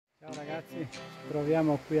Ciao ragazzi, ci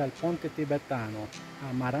troviamo qui al Ponte Tibetano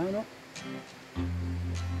a Marano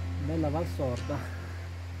della Val Sorda.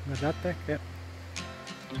 Guardate che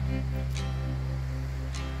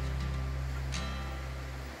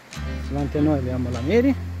davanti a noi abbiamo la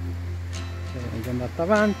Miri che è già andata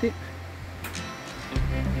avanti,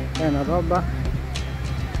 è una roba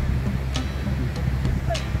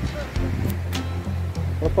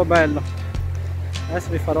troppo bello. Adesso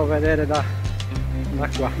vi farò vedere da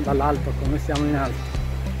qua, dall'alto, come siamo in alto.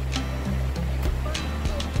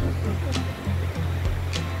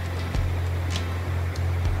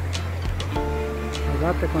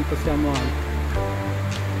 Guardate quanto siamo alti.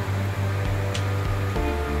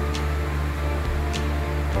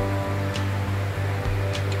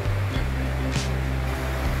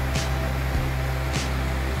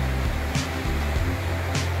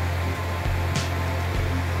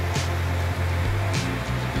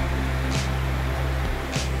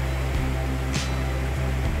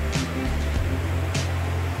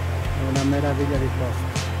 Una meraviglia di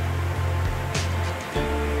posto.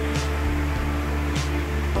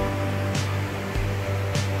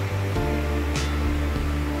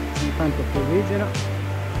 Intanto provvigina.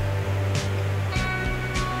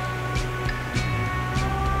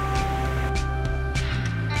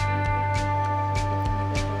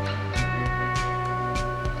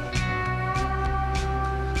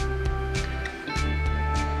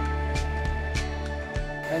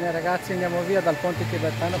 Bene ragazzi, andiamo via dal Ponte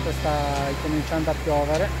Tibetano che sta cominciando a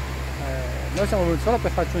piovere. Noi siamo venuti solo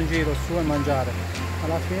per farci un giro su e mangiare.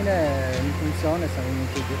 Alla fine in funzione siamo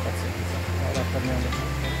venuti giù, pazienza. Ora torniamo su.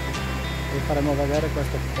 Vi faremo vedere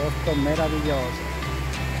questo posto meraviglioso.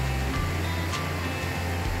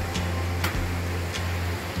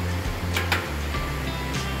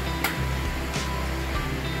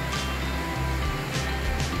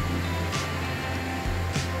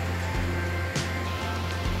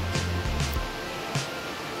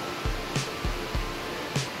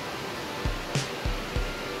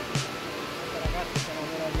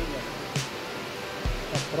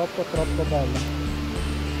 Troppo bello.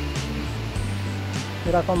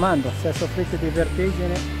 Mi raccomando, se soffrite di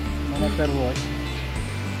vertigine non è per voi.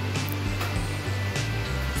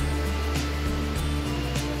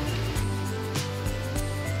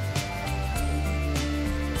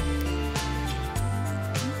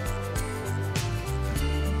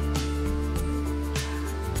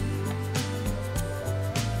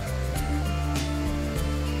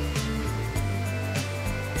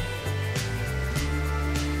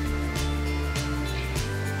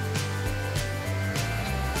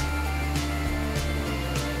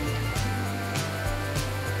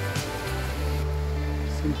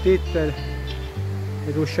 Sentite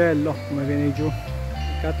il ruscello come viene giù,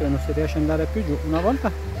 peccato che non si riesce ad andare più giù. Una volta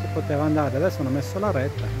si poteva andare, adesso hanno messo la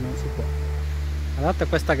retta e non si può. Guardate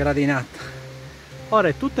questa gradinata, ora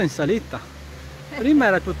è tutto in salita, prima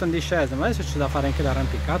era tutto in discesa, ma adesso c'è da fare anche le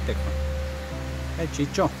arrampicate qua.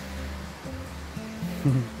 Ciccio,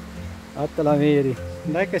 guardate la Miri,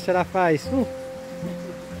 dai che ce la fai, su!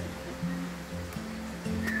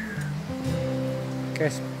 Che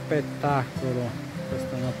spettacolo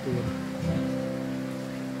questa natura.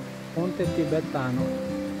 Ponte Tibetano,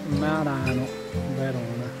 Marano,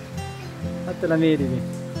 Verona. Guardate la Miri lì.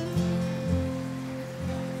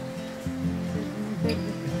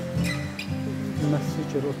 I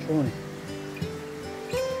massicci roccioni,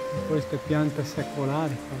 queste piante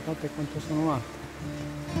secolari, guardate quanto sono alte.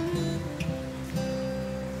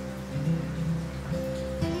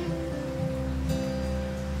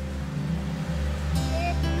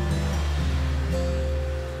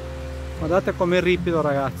 Guardate com'è ripido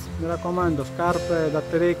ragazzi, mi raccomando, scarpe da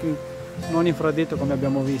trekking non infradito come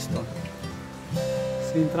abbiamo visto.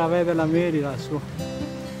 Si intravede la Miri lassù.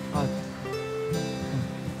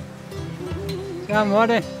 Sì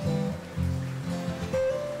amore?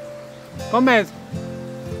 Com'è?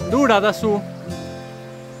 Dura da su?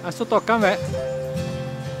 Adesso tocca a me.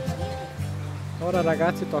 Ora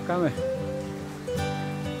ragazzi tocca a me.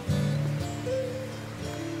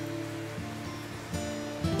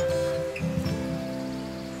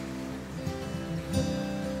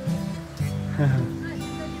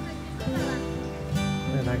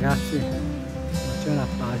 Ragazzi, ma c'è una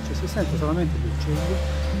pace, si sente solamente gli uccelli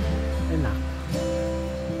e l'acqua,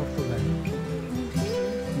 troppo bello.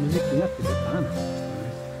 Musichina tibetana.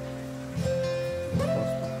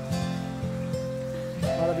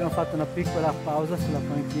 Ora abbiamo fatto una piccola pausa sulla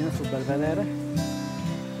panchina sul belvedere.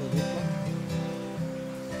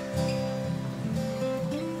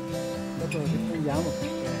 Dopo lo riprendiamo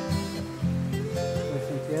perché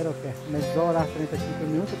sentiero che mezz'ora, 35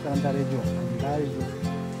 minuti per andare giù,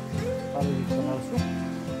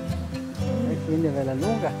 quindi è bella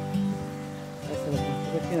lunga, essere un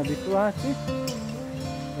pochettino abituati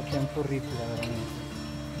perché è un po' ripida veramente,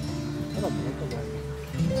 però molto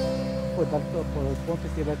bello. Poi dal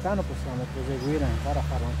ponte tibetano possiamo proseguire ancora a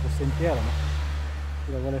fare un altro sentiero, ma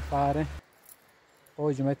chi lo vuole fare.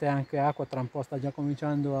 Poi ci mette anche acqua, tra un po' sta già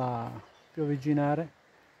cominciando a piovigginare,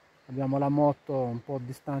 abbiamo la moto un po'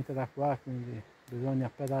 distante da qua, quindi bisogna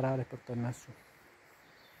pedalare per tornare su.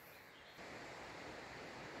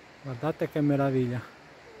 Guardate che meraviglia,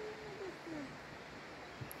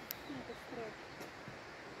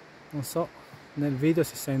 non so, nel video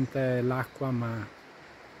si sente l'acqua, ma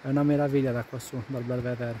è una meraviglia da qua su, dal bel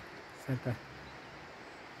vedere. Sente.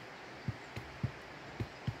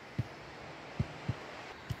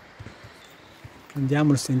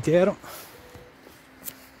 Andiamo il sentiero,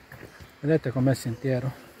 vedete com'è il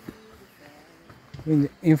sentiero, quindi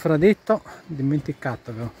infradito,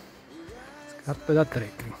 dimenticatevelo, scarpe da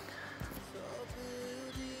trekking.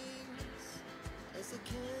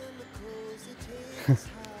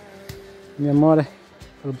 Mio amore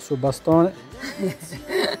sul bastone,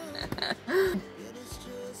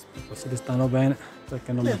 questi stanno bene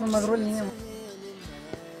perché non è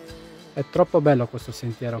troppo bello questo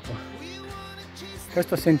sentiero qua.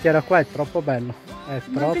 Questo sentiero qua è troppo bello, è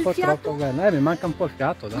troppo bello. Mi manca un po' il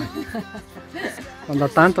fiato, dai. Non da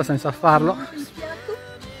tanto senza farlo.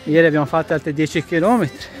 Ieri abbiamo fatto altri 10 km.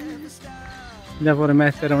 Devo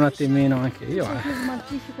rimettere un attimino anche io.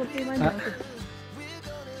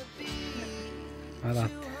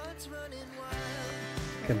 Guardate.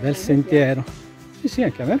 Che bel sentiero. Sì, sì,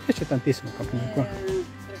 anche a me piace tantissimo qua. Preferisco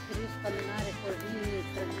allenare così,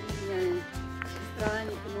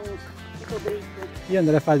 strani, tipo dritto. Io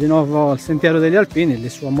andrei a fare di nuovo il sentiero degli alpini, lì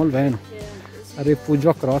su a Molveno, al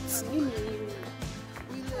rifugio Croz.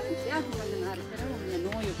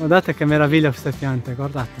 Guardate che meraviglia queste piante,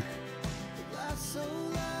 guardate.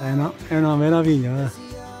 No, è una meraviglia.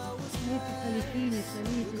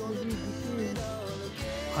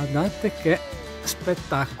 Guardate che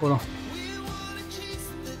spettacolo.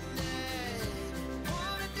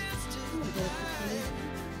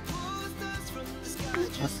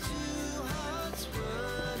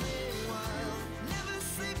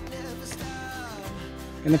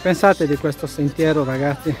 Che ne pensate di questo sentiero,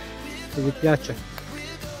 ragazzi? Se vi piace,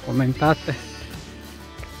 commentate.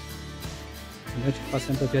 A me ci fa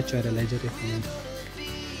sempre piacere leggere i commenti.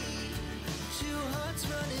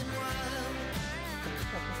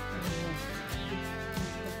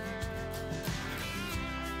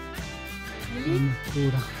 La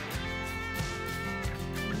natura.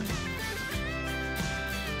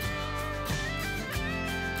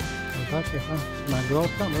 Guardate qua, una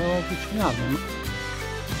grotta, volevo avvicinarmi, ma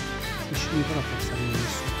riuscimi però a passare lì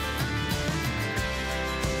su.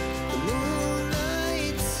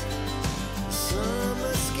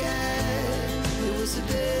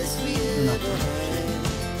 No.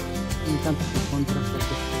 Intanto si contrasta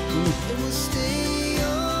questo.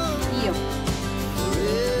 Io.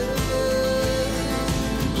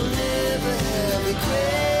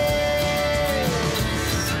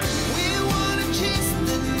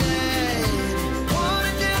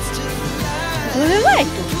 Dove vai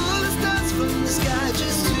tu?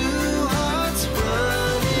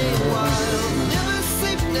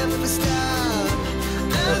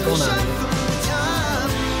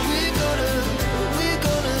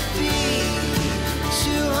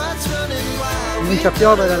 Comincia a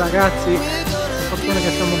piovere, ragazzi, per fortuna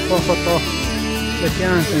che siamo un po' sotto le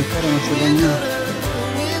piante, ancora non ci bagniamo,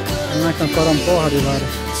 mi manca ancora un po' arrivare.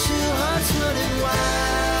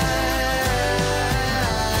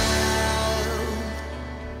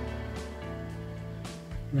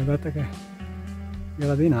 Guardate che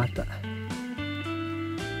gradinata,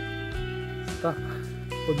 sta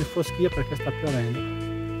un po' di foschia perché sta piovendo.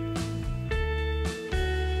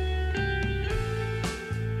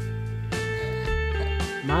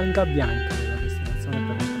 Malga bianca della destinazione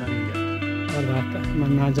per entrare indietro. Guardate,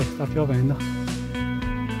 mannaggia, sta piovendo.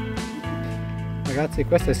 Ragazzi,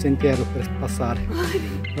 questo è il sentiero per passare.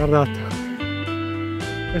 Guardate,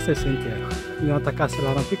 questo è il sentiero. Bisogna attaccarsi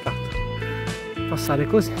all'arrampicato, passare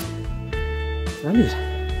così, salire.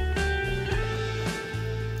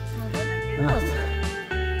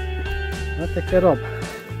 Guardate che roba,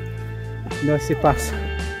 dove si passa,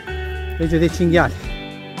 peggio dei cinghiali.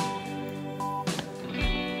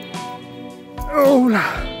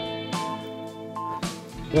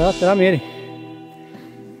 Guardate la Miri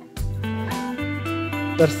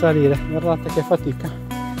per salire, guardate che fatica.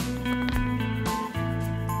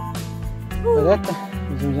 Vedete?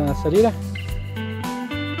 Bisogna salire.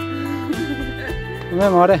 Come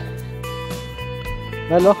amore?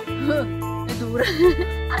 Bello? È dura.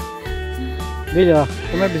 Digliela,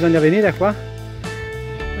 come bisogna venire qua?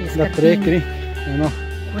 Con le Da Trecri? scarpine. No?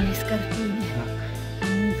 Con le scarpine.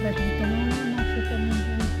 Un fratito, no,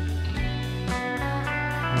 assolutamente.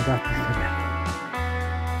 Guardate che bello.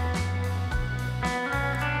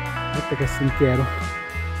 Guardate che sentiero.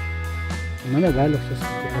 Non è bello questo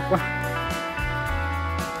sentiero qua.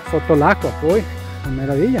 Sotto l'acqua poi, una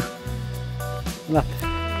meraviglia. Guardate.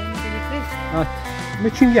 Guardate,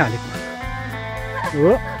 come cinghiali qua.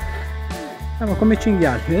 Oh. Siamo come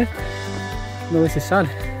cinghiali, vedete? Dove si sale?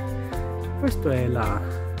 Questo è la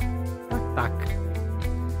tac.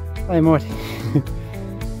 Dai amore.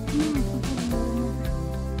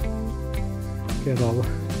 Che roba.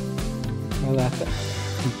 Guardate.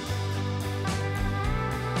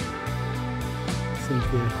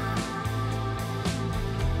 Sentiero.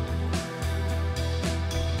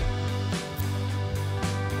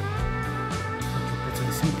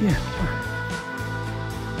 Sentiero qua.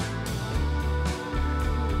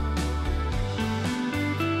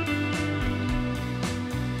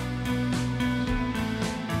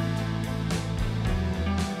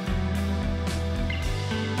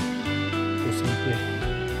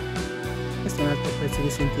 Questo è un altro pezzo di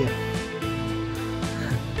sentiero.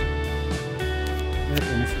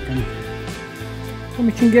 Guardate come si cammina.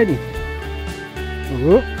 Come cinghialini.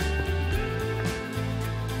 Oh.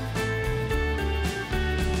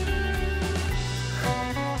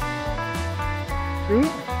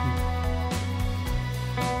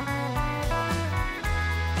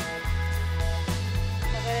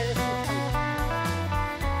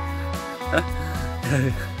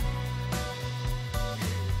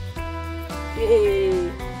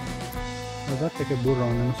 Guardate che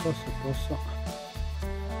burrone, non so se posso,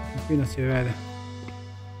 qui non si vede,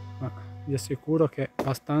 ma vi assicuro che è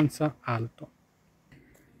abbastanza alto.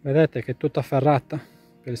 Vedete che è tutta ferrata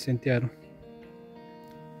per il sentiero.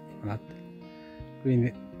 Guardate.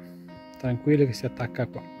 Quindi tranquillo che si attacca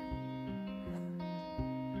qua.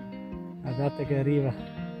 Guardate che arriva.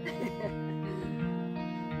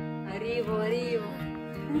 Arrivo.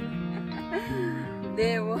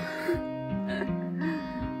 Devo.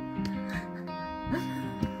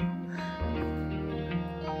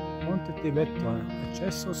 Ponte Tibetano,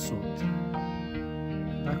 accesso sud.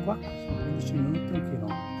 Da qua sono 15 minuti, 1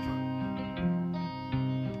 chilometro.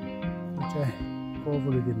 Qui c'è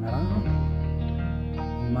Covoli di Merano,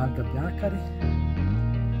 Marga Biacari,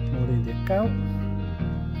 Mori di Cau.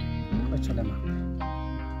 Qua c'è le mappe.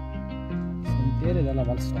 Sentieri della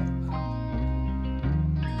Sorda.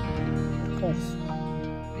 Percorso.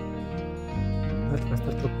 Guardate questo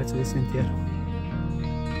altro pezzo di sentiero.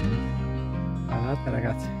 Guardate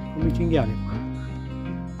ragazzi, come i cinghiali qua.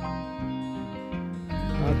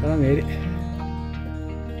 Guardate la Mary.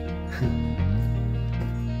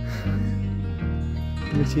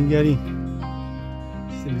 Come i cinghialini.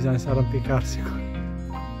 Se bisogna arrampicarsi qua.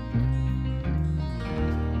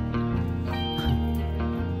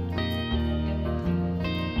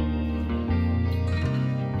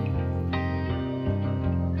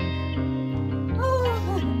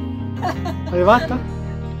 Arrivata?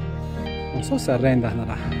 Non so se arrenda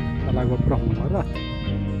dalla GoPro, ma guardate.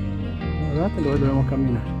 Guardate dove dobbiamo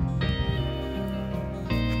camminare.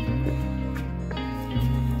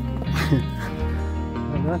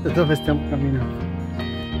 Guardate dove stiamo camminando.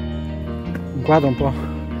 Guarda un po'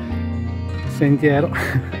 il sentiero.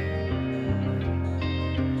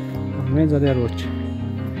 In mezzo alle rocce.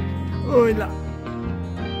 Oh là!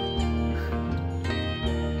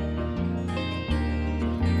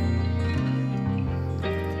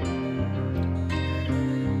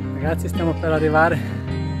 Ragazzi, stiamo per arrivare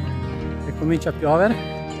e comincia a piovere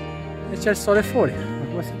e c'è il sole fuori, ma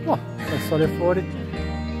come si può? C'è il sole fuori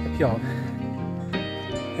e piove.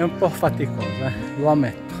 È un po' faticoso, lo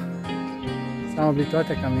ammetto. Siamo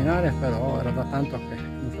abituati a camminare, però era da tanto che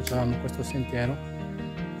non facevamo questo sentiero,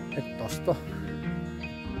 è tosto.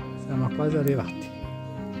 Siamo quasi arrivati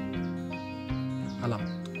alla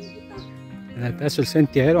moto. Ed è adesso il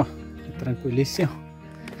sentiero è tranquillissimo.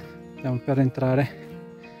 Stiamo per entrare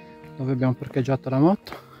dove abbiamo parcheggiato la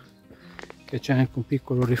moto, che c'è anche un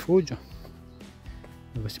piccolo rifugio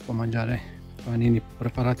dove si può mangiare panini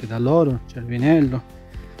preparati da loro, c'è il vinello,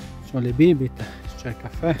 ci sono le bibite, c'è il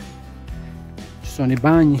caffè, ci sono i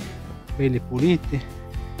bagni belli puliti,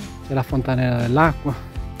 c'è la fontanella dell'acqua,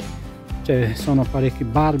 sono parecchi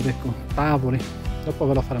barbecue, tavoli, dopo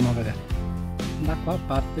ve lo faremo vedere. Da qua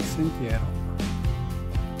parte il sentiero.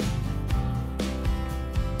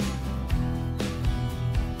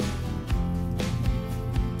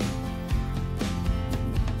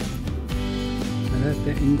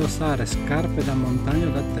 Dovete indossare scarpe da montagna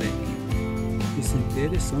da trekking. i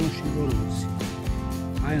sentieri sono scivolosi.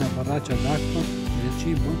 Hai una borraccia d'acqua e del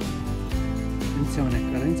cibo?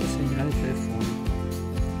 Attenzione, carenza segnale telefonico.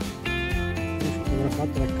 Ho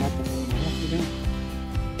fotografato la carta fotografica.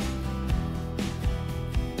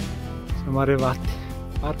 Siamo arrivati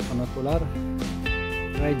al Parco Naturale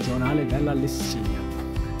Regionale della Lessigna.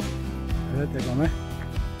 Vedete com'è?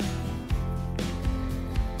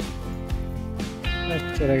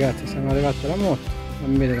 Eccoci ragazzi, siamo arrivati alla moto.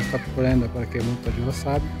 Non vede che sta pulendo perché butta giù la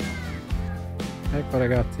sabbia. Ecco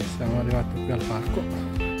ragazzi, siamo arrivati qui al parco.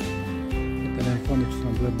 Vedete, nel fondo ci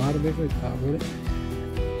sono due barbecue, i tavoli.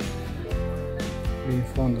 Qui in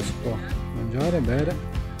fondo si può mangiare, bere,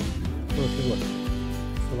 quello che vuole,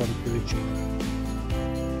 solo di più vicino.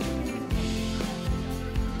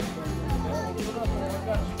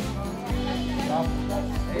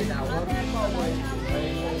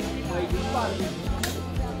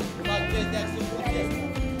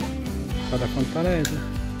 Qua da fontanese,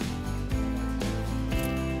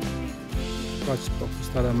 qua si può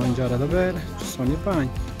acquistare da mangiare e da bere, ci sono i bagni,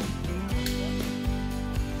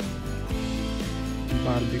 il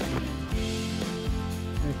barbecue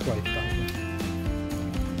e qua i tavoli.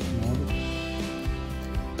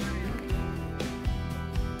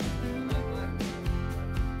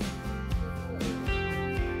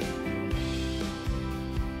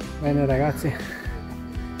 Bene ragazzi,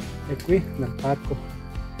 e qui nel parco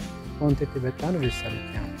Ponte Tibetano vi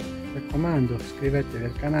salutiamo. Mi raccomando, iscrivetevi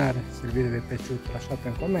al canale, se il video vi è piaciuto lasciate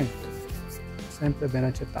un commento, sempre ben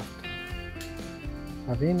accettato.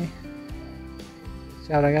 Va bene?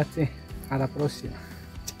 Ciao ragazzi, alla prossima!